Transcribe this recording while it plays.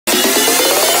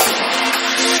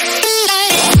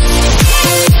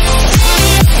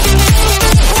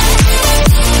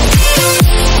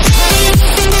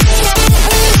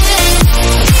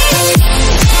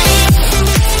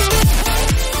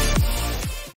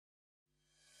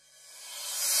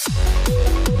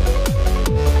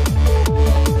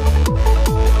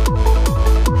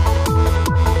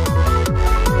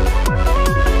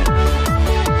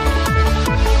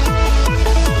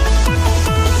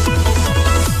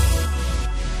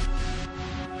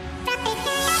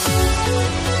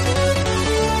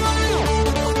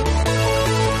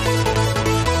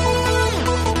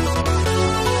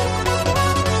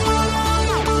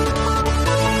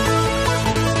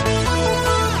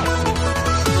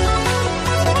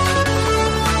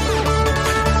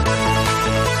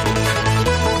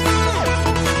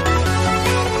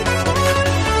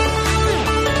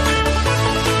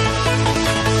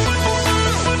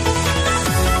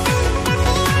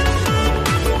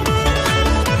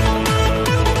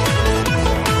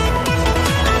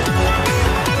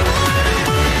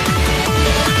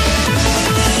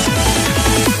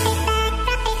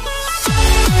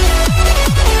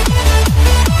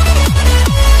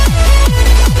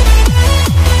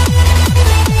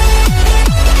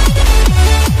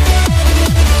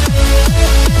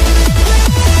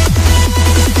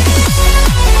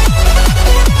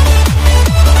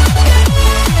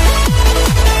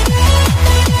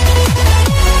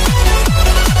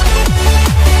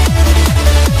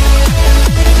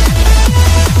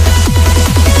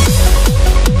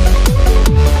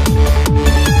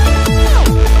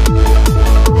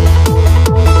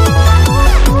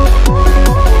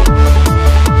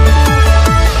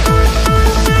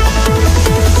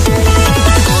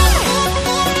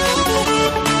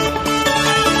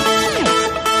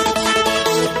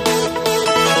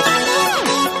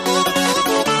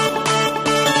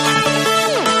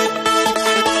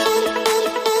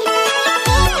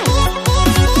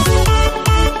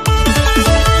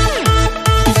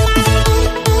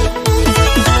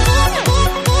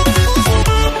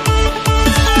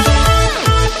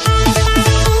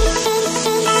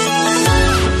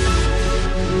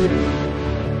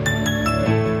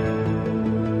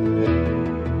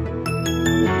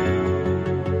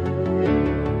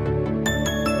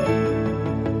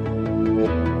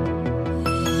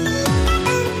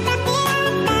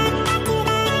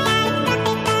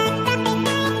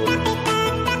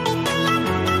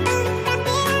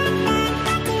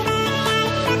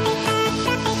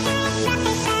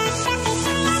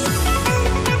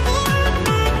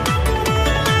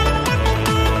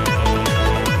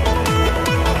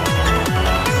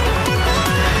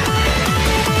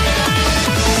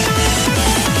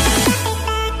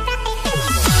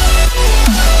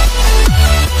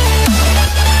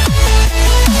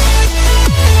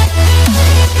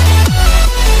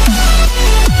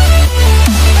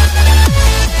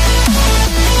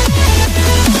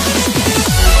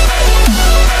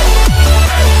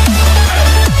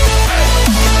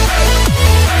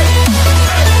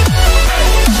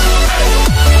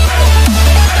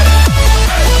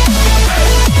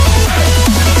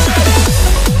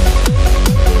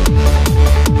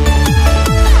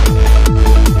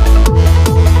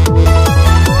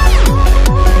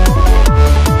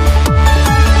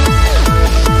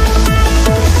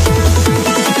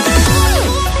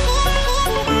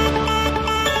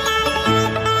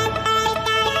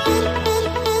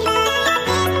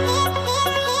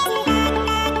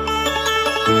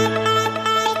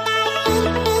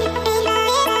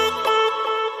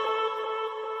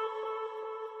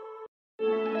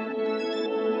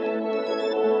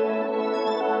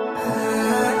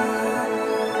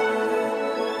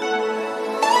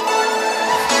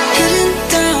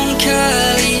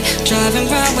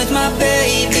with my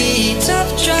baby. Top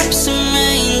drops and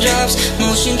raindrops,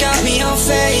 motion got me all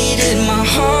faded. My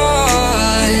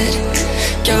heart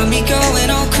got me going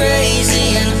all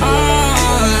crazy, and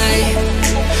I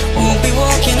won't be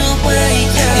walking away,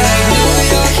 yeah. Like New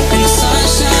York in the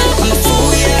sunshine, I'm a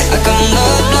fool, yeah. I got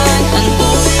love blind, and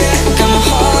ooh, yeah. Got my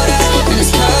heart out, and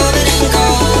it's covered in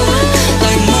gold.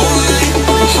 Like moonlight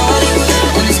over Hollywood,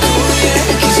 and it's cool, yeah.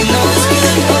 Cause you know it's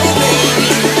good, oh baby.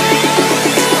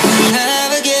 We'll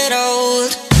never get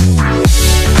old.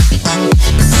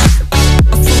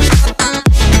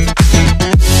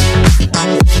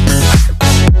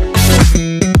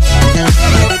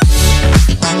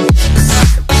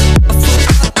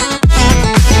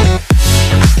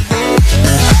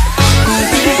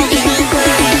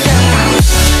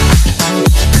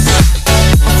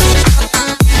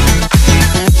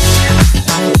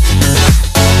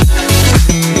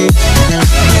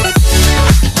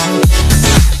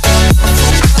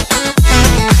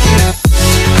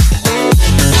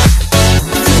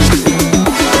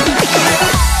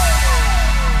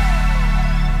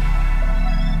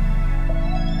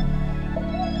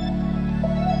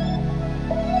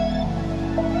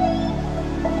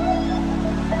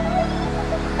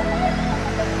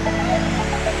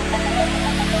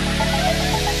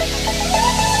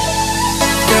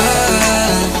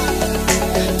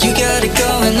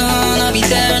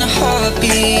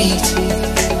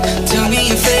 Tell me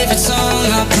your favorite song,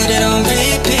 I'll put it on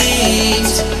repeat.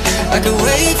 I could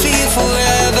wait for you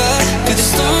forever, through the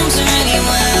storms or any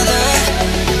weather.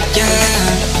 Yeah,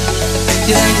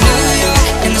 you're like New York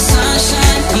in the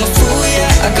sunshine, I'm a fool,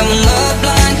 yeah. I got my love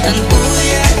blind, and ooh,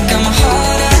 yeah. Got my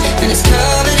heart out, and it's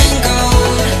covered in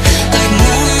gold. Like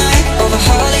moonlight over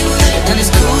Hollywood, and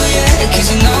it's cool, yeah.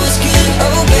 Cause you know it's good,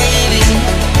 oh baby.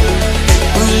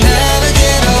 We'll never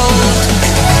get old.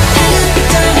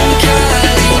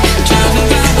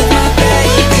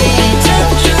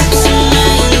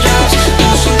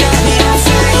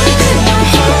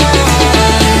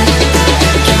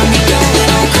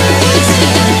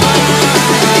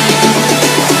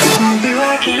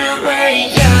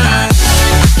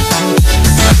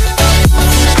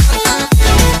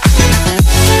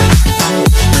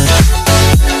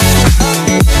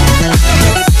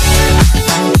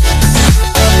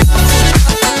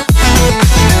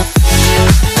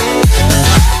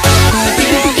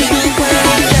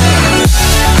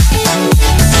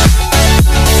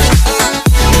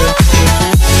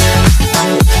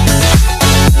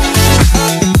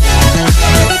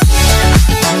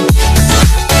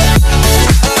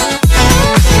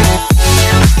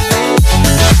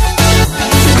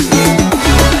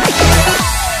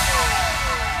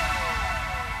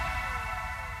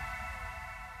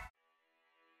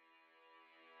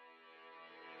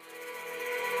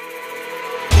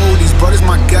 Brothers,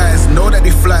 my guys, know that they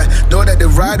fly, know that they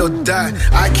ride or die.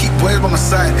 I keep boys by my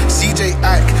side, CJ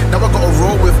Ike, now I gotta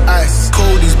roll with ice.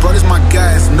 Cody's brothers, my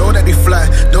guys, know that they fly,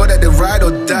 know that they ride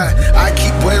or die. I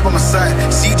keep boys by my side,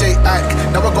 CJ Ike,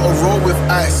 now I gotta roll with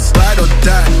ice. Ride or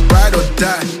die, ride or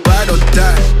die, ride or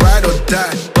die, ride or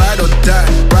die, ride or die,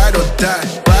 ride or die,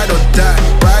 ride or die,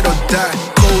 ride or die.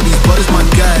 Cody's brothers, my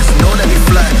guys, know that they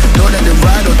fly, know that they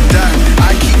ride or die.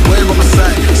 I keep boys by my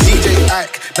side, CJ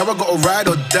Ike, now I gotta ride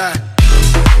or die.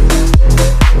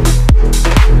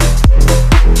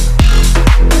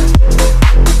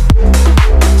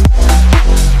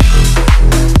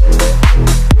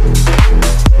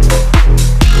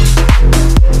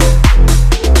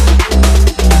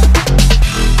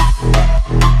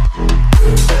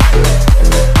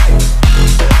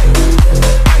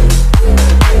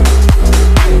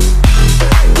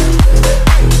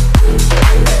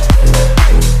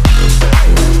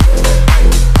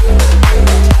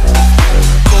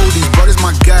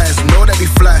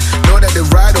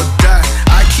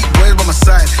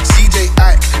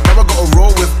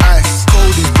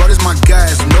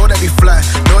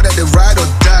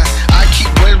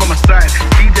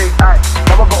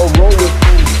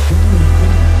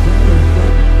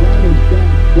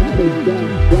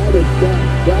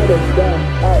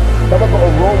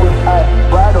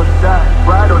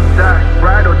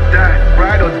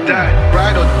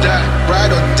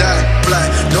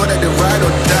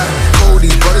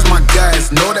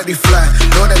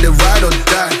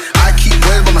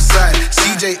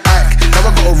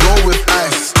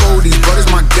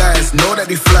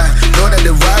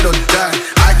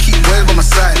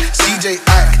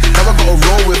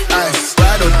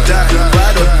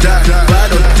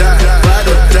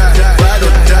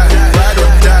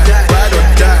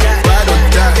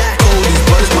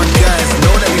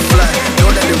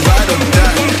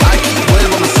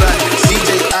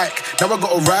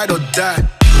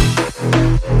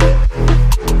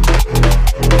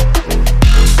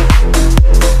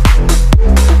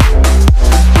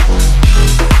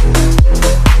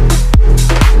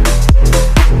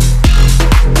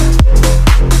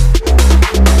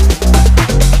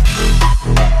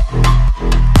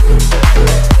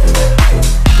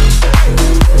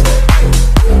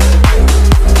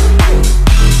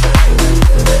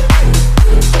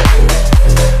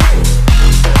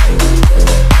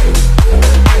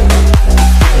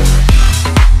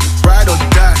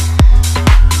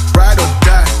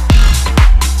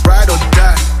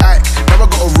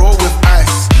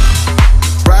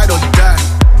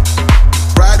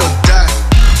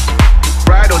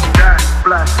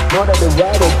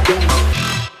 ride or die.